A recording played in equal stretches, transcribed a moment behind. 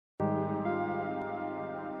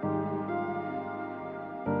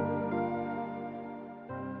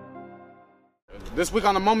This week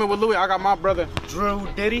on The Moment with Louis, I got my brother Drue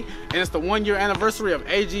Diddy, and it's the 1 year anniversary of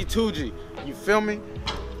AG2G. You feel me?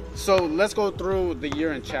 So let's go through the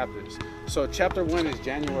year in chapters. So chapter 1 is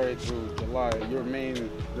January through July.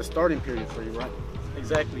 The starting period for you, right?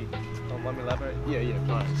 exactly. Let me elaborate. Yeah.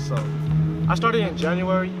 Alright, so I started in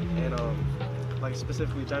January, and like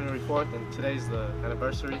specifically January 4th, and today's the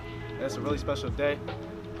anniversary, and it's a really special day.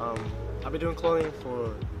 I've been doing clothing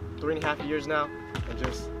for 3.5 years now, and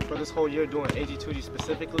just for this whole year doing AG2G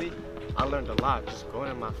specifically, I learned a lot, just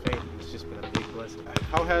growing in my faith. It's just been a big blessing.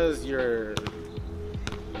 How has your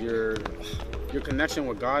connection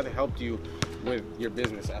with God helped you with your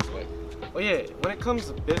business aspect? Well, yeah, when it comes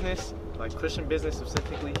to business, like Christian business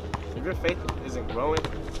specifically, if your faith isn't growing,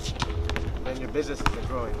 then your business isn't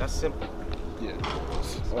growing. That's simple. Yeah.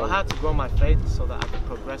 So I had to grow my faith so that I could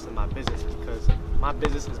progress in my business, because my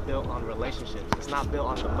business is built on relationships. It's not built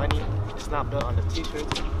on the money. It's not built on the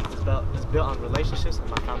t-shirts. It's built on relationships, and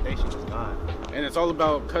my foundation is God. And it's all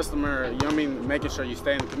about customer, you know what I mean, making sure you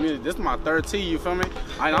stay in the community. This is my 3rd tee, you feel me?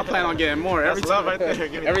 I plan on getting more. That's love right there.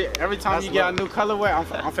 Every time you get a new colorway, I'm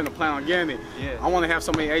finna plan on getting it. Yeah. I want to have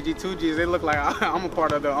so many AG2Gs, they look like I'm a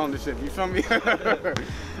part of the ownership, you feel me?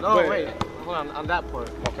 No, wait, hold on that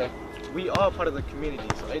part. Okay. We are part of the community,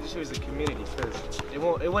 so AG2G is a community, because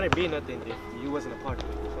it wouldn't be nothing if you wasn't a part of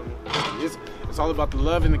it, you feel me? It's all about the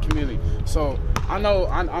love in the community. So I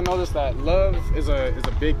noticed that love is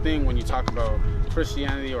a big thing when you talk about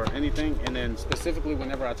Christianity or anything, and then specifically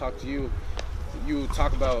whenever I talk to you, you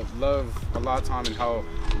talk about love a lot of time and how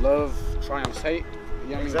love triumphs hate. You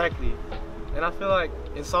know what Exactly. I mean? And I feel like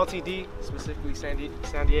in Salty D, specifically San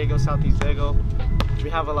Diego, Southeast Dago, we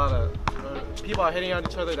have a lot of people are hating on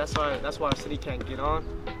each other. That's why our city can't get on.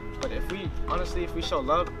 But if we show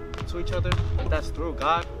love to each other, and that's through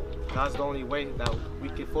God. God's the only way that we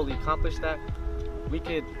could fully accomplish that. We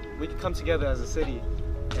could come together as a city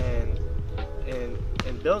and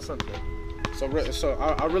build something. So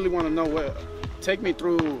I really want to know take me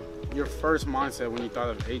through your first mindset when you thought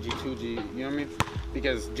of AG2G. You know what I mean?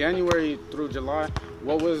 Because January through July,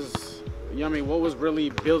 what was really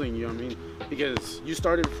building? You know what I mean? Because you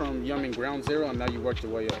started from ground zero, and now you worked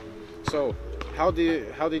your way up. So how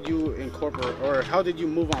did you incorporate, or how did you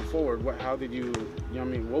move on forward? What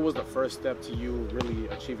was the first step to you really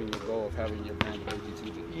achieving your goal of having your brand of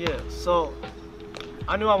AG2G? Yeah, so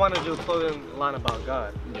I knew I wanted to do a clothing line about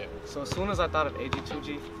God. Yeah. So as soon as I thought of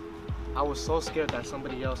AG2G, I was so scared that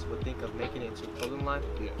somebody else would think of making it into a clothing line.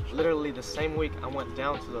 Yeah. Literally the same week, I went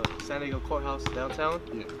down to the San Diego courthouse downtown,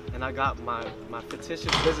 Yeah. and I got my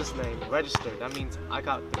fictitious business name registered. That means I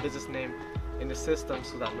got the business name in the system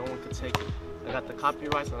so that no one could take it. I got the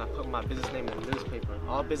copyrights, and I put my business name in the newspaper.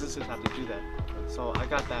 All businesses have to do that. So I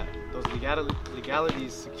got those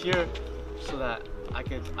legalities secure so that I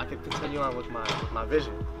could continue on with my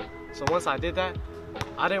vision. So once I did that,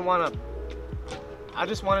 I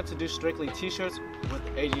just wanted to do strictly t-shirts with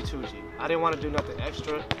AG2G. I didn't want to do nothing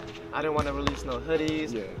extra. I didn't want to release no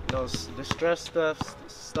hoodies, no distressed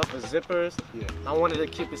stuff with zippers. Yeah. I wanted to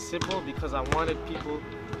keep it simple because I wanted people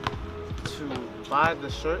to buy the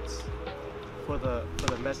shirts for the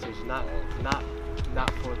message, not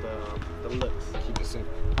for the looks. Keep it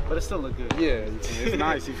simple. But it still look good. Yeah, it's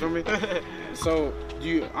nice. You feel me? So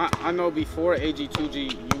I know before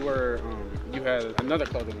AG2G you had another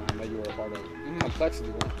clothing line that you were a part of. Complexity,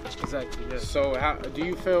 right? Exactly. Yeah. So how do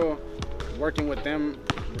you feel working with them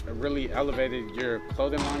really elevated your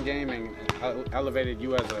clothing line game and elevated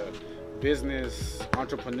you as a business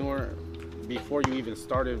entrepreneur before you even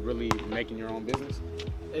started really making your own business?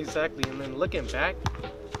 Exactly. And then looking back,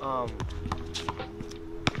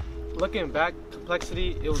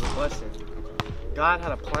 Complexity, it was a blessing. God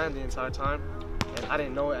had a plan the entire time, and I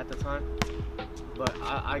didn't know it at the time, but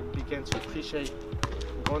I began to appreciate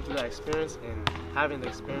going through that experience and having the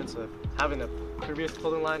experience of having a previous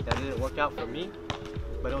clothing line that didn't work out for me,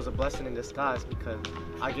 but it was a blessing in disguise because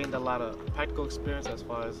I gained a lot of practical experience as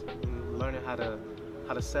far as learning how to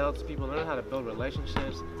sell to people, learning how to build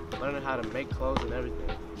relationships, learning how to make clothes and everything.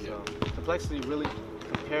 So Complexity really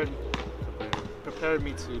prepared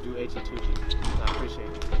me to do AG2G. So I appreciate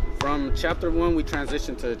it. From chapter 1, we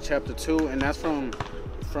transitioned to chapter 2, and that's from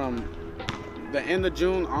the end of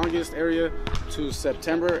June, August area to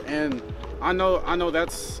September. And I know that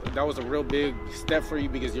was a real big step for you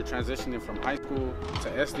because you're transitioning from high school to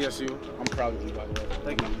SDSU. I'm proud of you, by the way.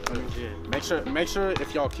 Thank you. Yeah. Make sure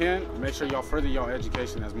if y'all can, make sure y'all further your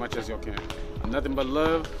education as much as y'all can. Nothing but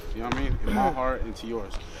love, you know what I mean, in my heart and to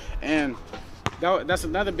yours. And that's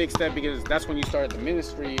another big step because that's when you started the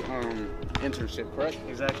ministry internship, correct?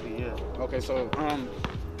 Exactly, yeah. Okay, so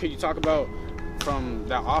could you talk about from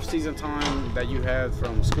that off-season time that you had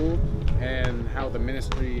from school, and how the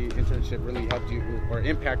ministry internship really helped you or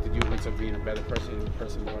impacted you into being a better person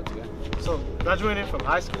you are today? So graduating from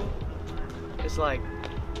high school, it's like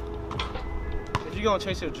if you're gonna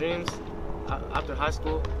chase your dreams after high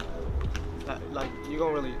school, like you're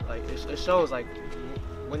gonna really like it shows like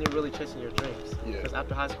when you're really chasing your dreams. Yeah. Because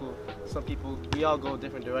after high school, some people we all go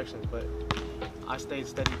different directions, but I stayed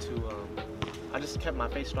steady to. I just kept my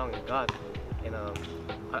faith strong in God, and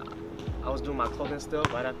I was doing my clothing still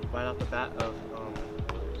right off the bat of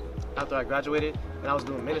after I graduated, and I was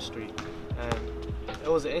doing ministry, and it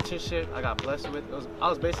was an internship I got blessed with. I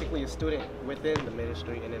was basically a student within the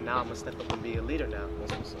ministry, and then now I'm gonna step up and be a leader now.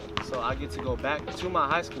 That's what's up. So I get to go back to my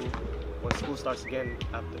high school when school starts again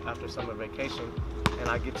after summer vacation, and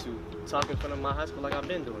I get to talk in front of my high school like I've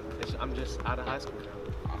been doing. I'm just out of high school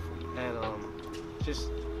now, and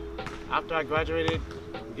just after I graduated,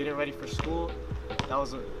 getting ready for school, that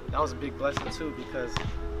was a big blessing too, because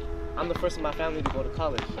I'm the first in my family to go to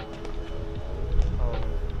college,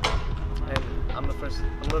 and I'm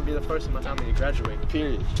gonna be the first in my family to graduate.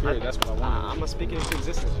 Period. That's what I want. I'm gonna speak it into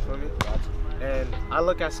existence. You feel me? Gotcha. And I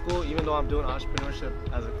look at school, even though I'm doing entrepreneurship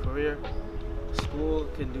as a career, school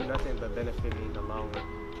can do nothing but benefit me in the long run.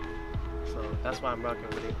 So that's why I'm rocking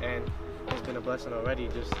with it, and it's been a blessing already.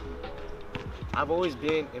 Just I've always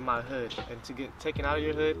been in my hood, and to get taken out of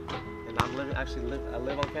your hood, and I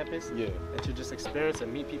live on campus, Yeah. and to just experience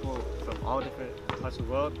and meet people from all different parts of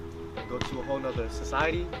the world, and go to a whole nother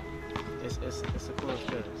society, it's a cool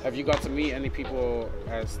experience. Have you got to meet any people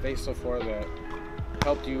at State so far that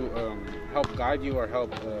helped you, help guide you, or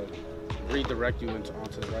help redirect you onto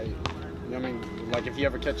the right? You know what I mean? Like if you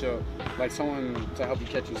ever catch someone to help you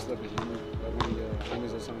catch you slipping, you know, like one of your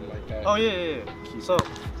homies or something like that. Oh yeah. So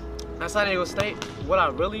at San Diego State, what I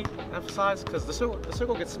really emphasize, because the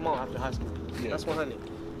circle gets small after high school. Yeah. That's 100.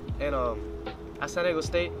 And at San Diego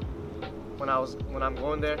State, when I'm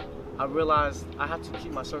going there, I realized I have to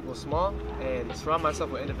keep my circle small and surround myself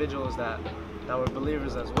with individuals that were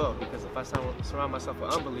believers as well. Because if I surround myself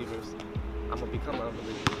with unbelievers, I'm gonna become an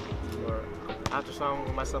unbeliever. Or I have to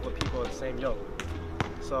surround myself with people of the same yoke.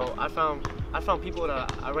 So I found people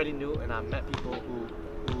that I already knew, and I met people who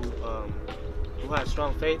had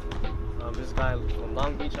strong faith. This guy from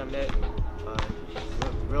Long Beach I met,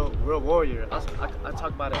 real warrior. I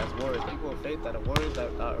talk about it as warriors, people of faith that are warriors that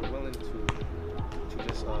are willing to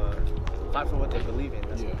just fight for what they believe in.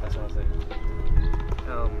 That's what I say.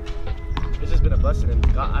 It's just been a blessing,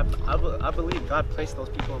 and God, I believe God placed those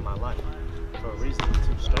people in my life for a reason,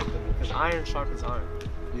 to strengthen me, because iron sharpens iron.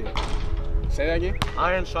 Yeah. Say that again?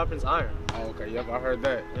 Iron sharpens iron. Oh, okay. Yep, I heard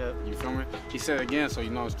that. Yep. You feel me? He said it again, so you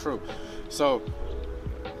know it's true. So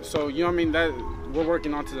you know what I mean? That we're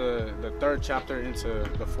working on to the third chapter into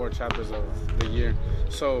the 4 chapters of the year.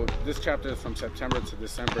 So this chapter is from September to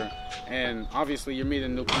December, and obviously you're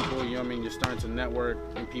meeting new people. You know what I mean? You're starting to network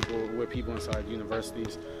with people inside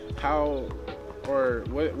universities.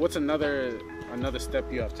 What's another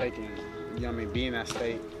step you have taken? You know what I mean? Being at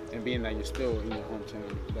State and being that you're still in your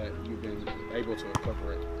hometown, that you've been able to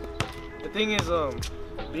incorporate. The thing is,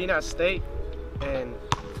 being at State, and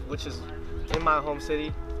which is in my home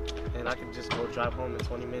city, and I can just go drive home in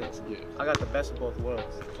 20 minutes. Yeah. I got the best of both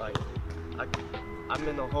worlds. Like, I'm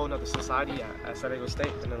in a whole nother society at San Diego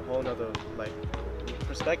State, and in a whole nother like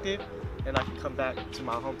perspective, and I can come back to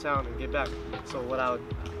my hometown and get back. So what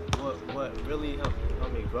really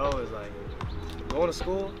helped me grow is like going to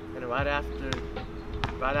school, and right after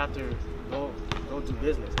go do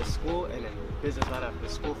business. It's school and then business right after.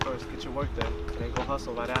 School first, get your work done, and then go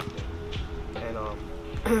hustle right after. And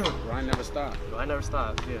Grind never stop. I never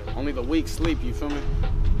stop. Yeah. Only the weak sleep. You feel me?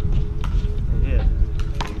 Yeah.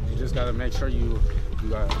 You just gotta make sure you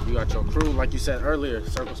got your crew, like you said earlier.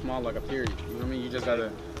 Circle small like a period. You know what I mean? You just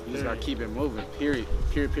gotta keep it moving. Period.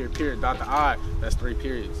 Dot the I. That's 3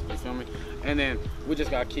 periods. You feel me? And then we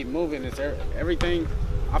just gotta keep moving. It's everything.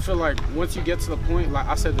 I feel like once you get to the point, like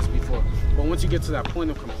I said this before, but once you get to that point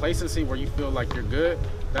of complacency where you feel like you're good,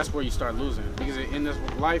 that's where you start losing. Because in this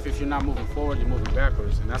life, if you're not moving forward, you're moving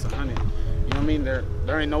backwards, and that's 100. You know what I mean? There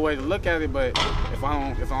ain't no way to look at it, but if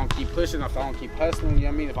I don't keep pushing, if I don't keep hustling, you know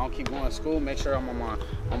what I mean? If I don't keep going to school, make sure I'm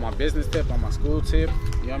on my business tip, on my school tip.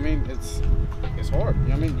 You know what I mean? It's hard. You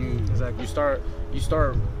know what I mean? You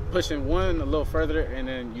start pushing one a little further, and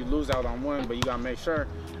then you lose out on one, but you gotta make sure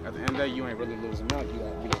at the end of the day you ain't really losing out. You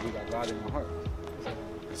got God in your heart.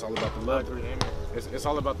 It's all about the love. It's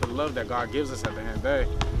all about the love that God gives us at the end of the day.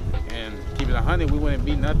 And keep it 100, we wouldn't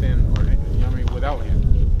be nothing, or you know what I mean, without Him.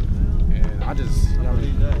 And I just, you know what I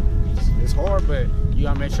mean? It's hard. but you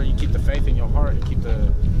gotta make sure you keep the faith in your heart and keep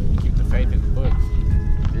the faith in the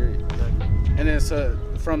books. Period. And then so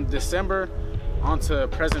from December on to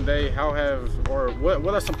present day,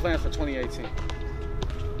 what are some plans for 2018?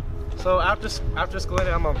 So after school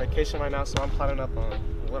ended, I'm on vacation right now, so I'm planning up on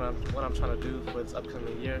what I'm trying to do for this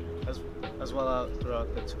upcoming year, as well as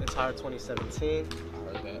throughout the entire 2017.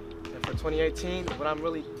 I heard that. And for 2018, what I'm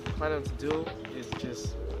really planning to do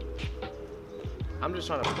is I'm just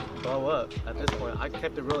trying to blow up at this point. I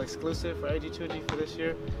kept it real exclusive for AG2G for this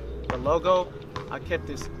year. The logo, I kept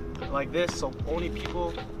this like this, so only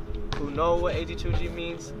people who know what AG2G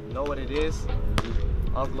means know what it is.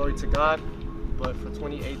 All glory to God. But for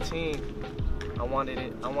 2018, I want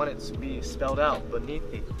it to be spelled out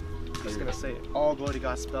beneath it. It's gonna say all glory to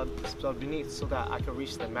God spelled beneath, so that I can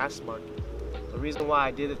reach the mass market. The reason why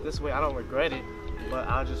I did it this way, I don't regret it, but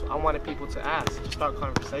I wanted people to ask, to start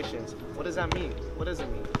conversations. What does that mean? What does it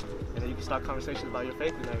mean? And then you can start conversations about your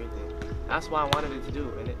faith and everything. That's why I wanted it to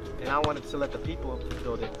do, and I wanted to let the people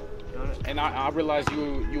build it. You know? And I realized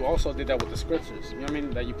you also did that with the scriptures. You know what I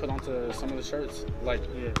mean? That you put onto some of the shirts. Like,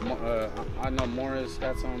 yeah. I know Morris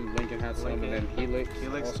had some, Lincoln had some, and then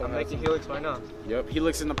Helix. I'm making Helix right now. Yep,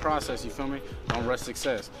 Helix in the process. You feel me? Don't rush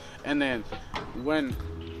success. And then when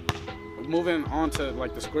moving on to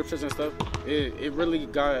like the scriptures and stuff, it really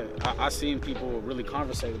got. I seen people really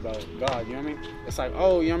conversate about God. You know what I mean? It's like,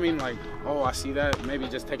 oh, you know what I mean? Like, oh, I see that. Maybe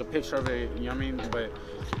just take a picture of it. You know what I mean? But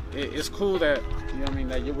it's cool that, you know what I mean,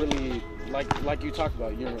 that you're really like you talked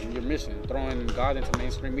about your mission, throwing God into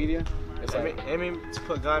mainstream media. It's aiming to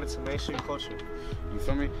put God into mainstream culture. You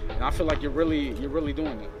feel me? And I feel like you're really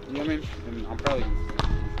doing that. You know what I mean? And I'm proud of you.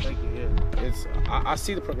 Thank you. Yeah. I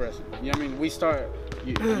see the progression. You know what I mean? We start.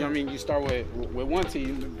 You know what I mean? You start with one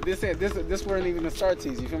team. This weren't even the start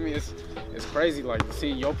teams. You feel me? It's crazy. Like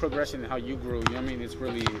seeing your progression and how you grew. You know what I mean?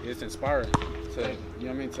 It's inspiring. You know what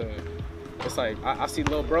I mean? It's like I see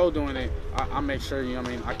little bro doing it. I make sure, you know what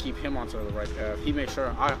I mean, I keep him onto the right path. He makes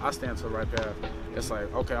sure I stay onto the right path. It's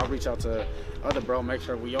like, okay, I'll reach out to other bro, make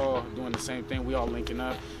sure we all doing the same thing. We all linking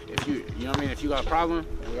up. If you know what I mean, if you got a problem,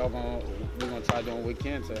 we're gonna try doing what we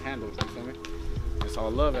can to handle it. You feel me? It's all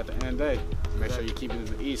love at the end of the day. Make sure you keep it in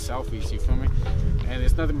the east, southeast. You feel me? And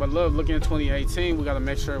it's nothing but love. Looking at 2018, we gotta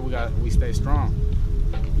make sure we stay strong.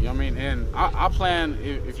 You know what I mean? And I plan,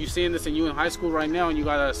 if you're seeing this and you in high school right now and you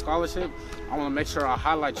got a scholarship, I want to make sure I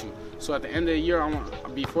highlight you. So at the end of the year,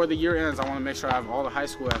 before the year ends, I want to make sure I have all the high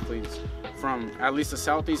school athletes from at least the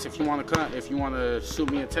Southeast. If you want to shoot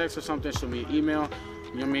me a text or something, shoot me an email.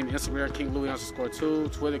 You know what I mean? Instagram,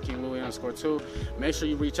 KingLouis_2, Twitter, KingLouis_2. Make sure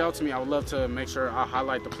you reach out to me. I would love to make sure I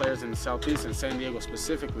highlight the players in the Southeast and San Diego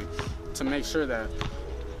specifically to make sure that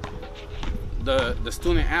the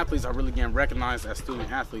student athletes are really getting recognized as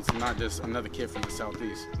student athletes and not just another kid from the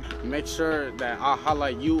Southeast. Make sure that I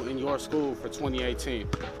highlight you and your school for 2018.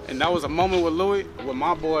 And that was a moment with Louis, with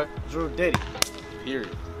my boy, Drue Diddy.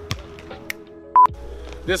 Period.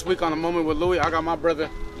 This week on A Moment with Louis, I got my brother,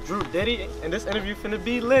 Drue Diddy, and this interview finna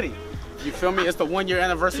be litty. You feel me? It's the 1 year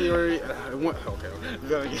anniversary.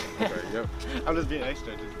 Okay. Yep. I'm just being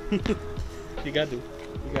extra. You got to,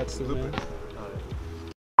 man.